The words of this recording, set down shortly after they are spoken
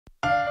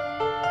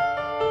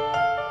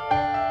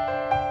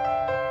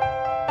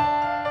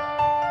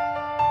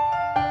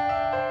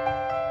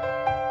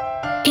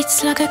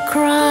It's like a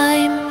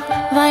crime,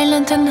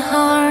 violent and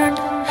hard.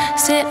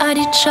 Stare at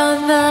each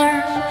other,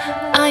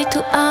 eye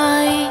to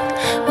eye.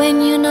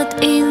 When you're not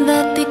in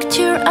that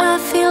picture, I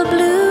feel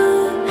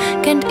blue.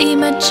 Can't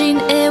imagine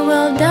a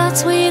world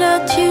that's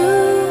without you.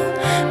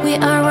 We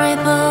are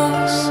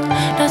rivals,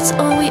 that's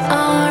all we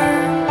are.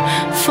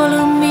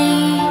 Follow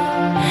me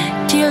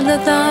till the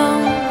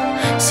dawn.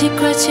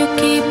 Secrets you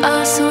keep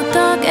are so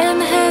dark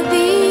and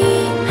heavy.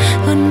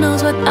 Who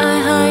knows what I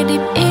hide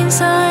deep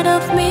inside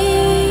of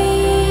me?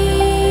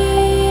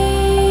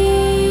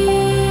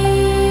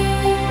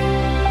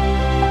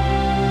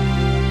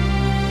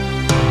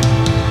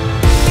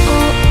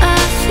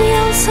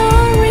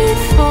 Sorry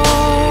for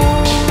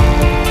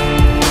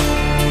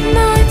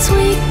nights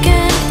we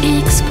can't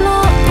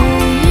explore.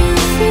 Oh, you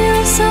feel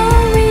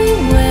sorry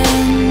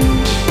when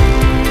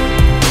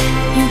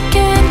you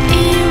can't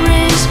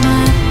erase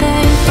my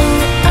pain. Oh,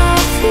 I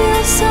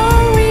feel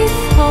sorry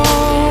for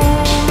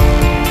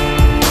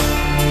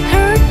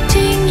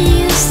hurting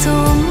you so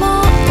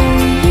much. Oh,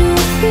 you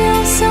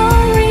feel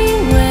sorry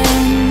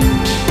when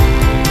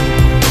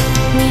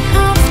we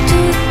have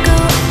to go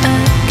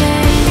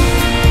again.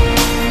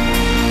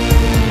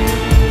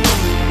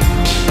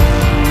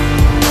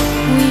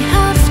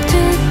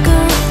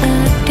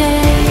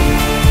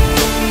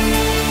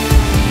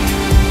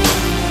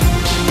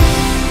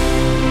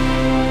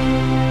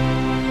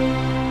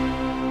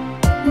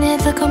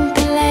 Never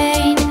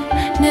complain,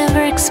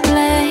 never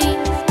explain.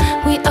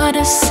 We are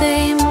the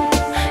same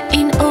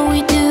in all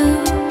we do.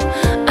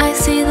 I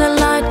see the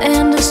light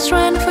and the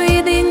strength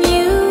within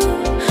you,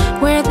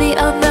 where the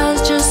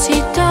others just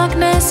see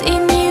darkness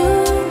in you.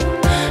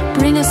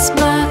 Bring us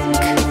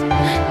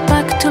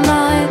back to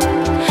life.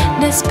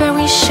 Despair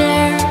we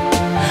share,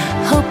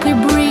 hope we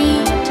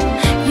breathe.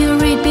 You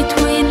read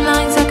between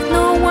lines like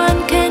no one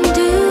can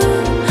do.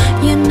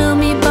 You know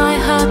me by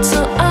heart, so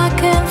I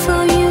can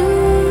feel you.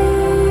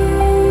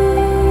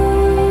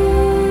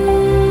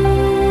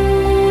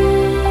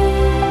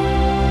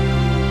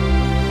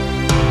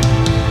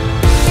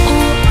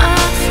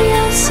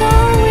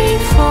 Sorry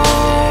for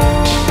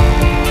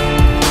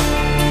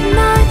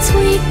nights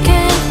we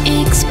can't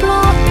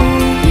explore. Oh,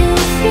 you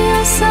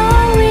feel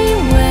sorry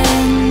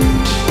when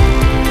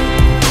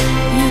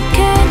you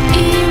can't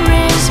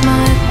erase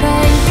my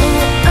pain.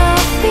 Oh, I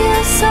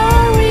feel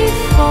sorry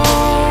for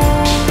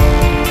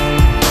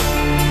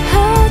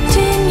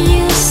hurting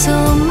you so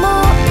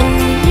much. Oh,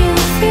 you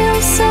feel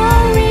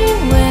sorry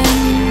when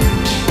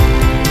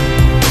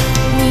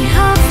we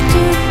have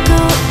to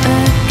go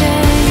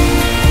again.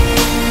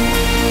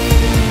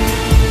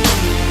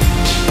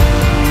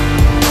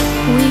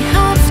 We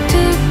have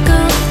to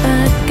go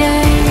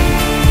again.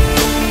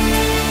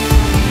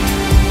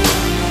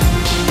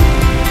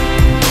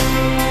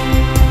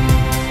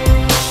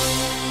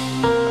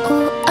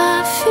 Oh, I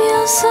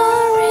feel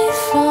sorry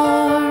for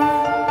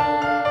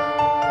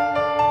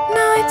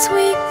nights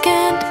we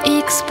can't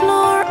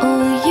explore.